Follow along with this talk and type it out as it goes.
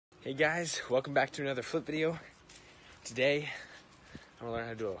Hey guys, welcome back to another flip video. Today, I'm gonna learn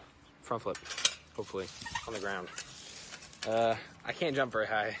how to do a front flip, hopefully, on the ground. I can't jump very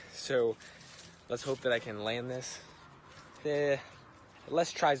high, so let's hope that I can land this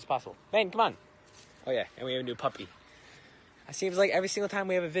less tries as possible. Man, come on. Oh yeah, and we have a new puppy. It seems like every single time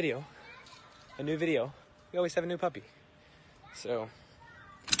we have a new video, we always have a new puppy. So,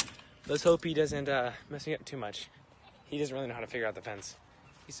 let's hope he doesn't mess me up too much. He doesn't really know how to figure out the fence.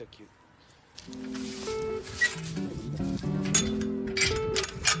 He's so cute.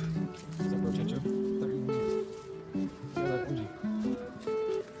 What's up, bro, Chacho?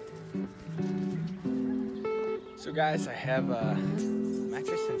 So guys, I have a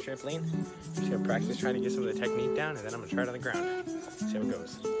mattress and trampoline. Just gonna practice trying to get some of the technique down, and then I'm gonna try it on the ground. See how it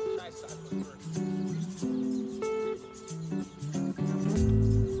goes. Try side flip first.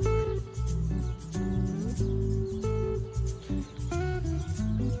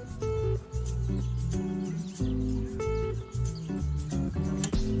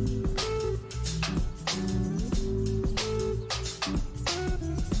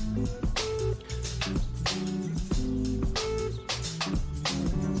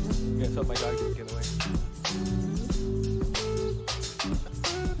 I felt my dog didn't get away.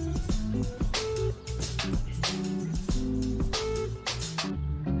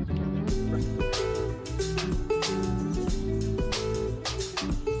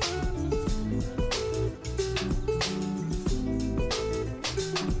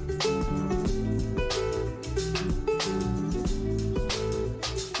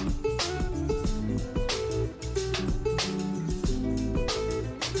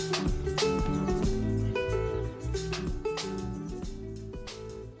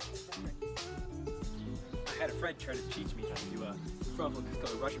 I had a friend try to teach me how to do a front flip. It's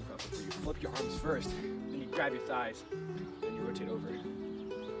called a Russian front flip, where you flip your arms first, then you grab your thighs, then you rotate over.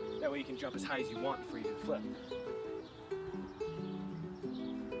 That way you can jump as high as you want before you do the flip.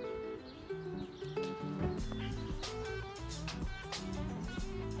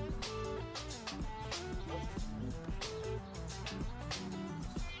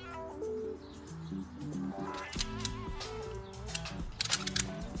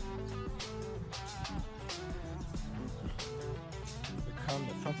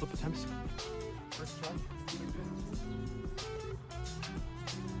 The front flip attempts. First try.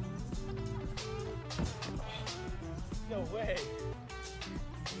 No way.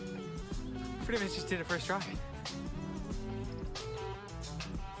 Pretty much just did it first try.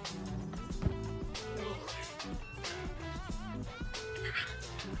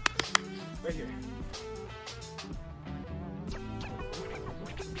 Right here.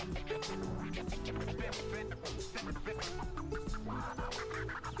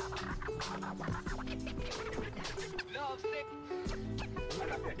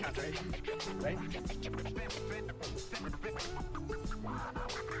 Right?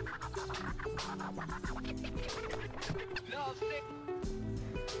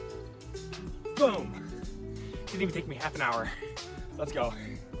 Boom! Didn't even take me half an hour. Let's go.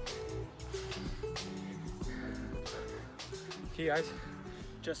 Okay guys,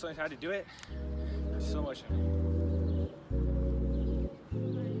 just learned how to do it. There's so much.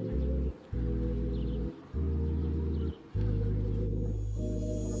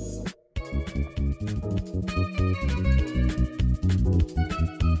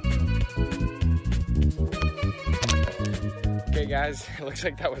 Okay guys, it looks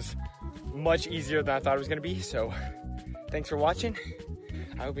like that was much easier than I thought it was gonna be, so thanks for watching.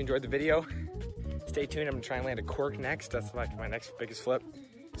 I hope you enjoyed the video. Stay tuned, I'm gonna try and land a cork next. That's like my next biggest flip.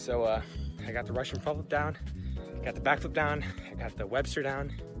 So I got the Russian front flip down, got the back flip down, I got the Webster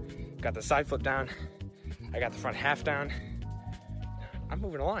down, got the side flip down, I got the front half down. I'm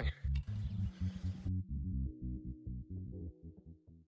moving along.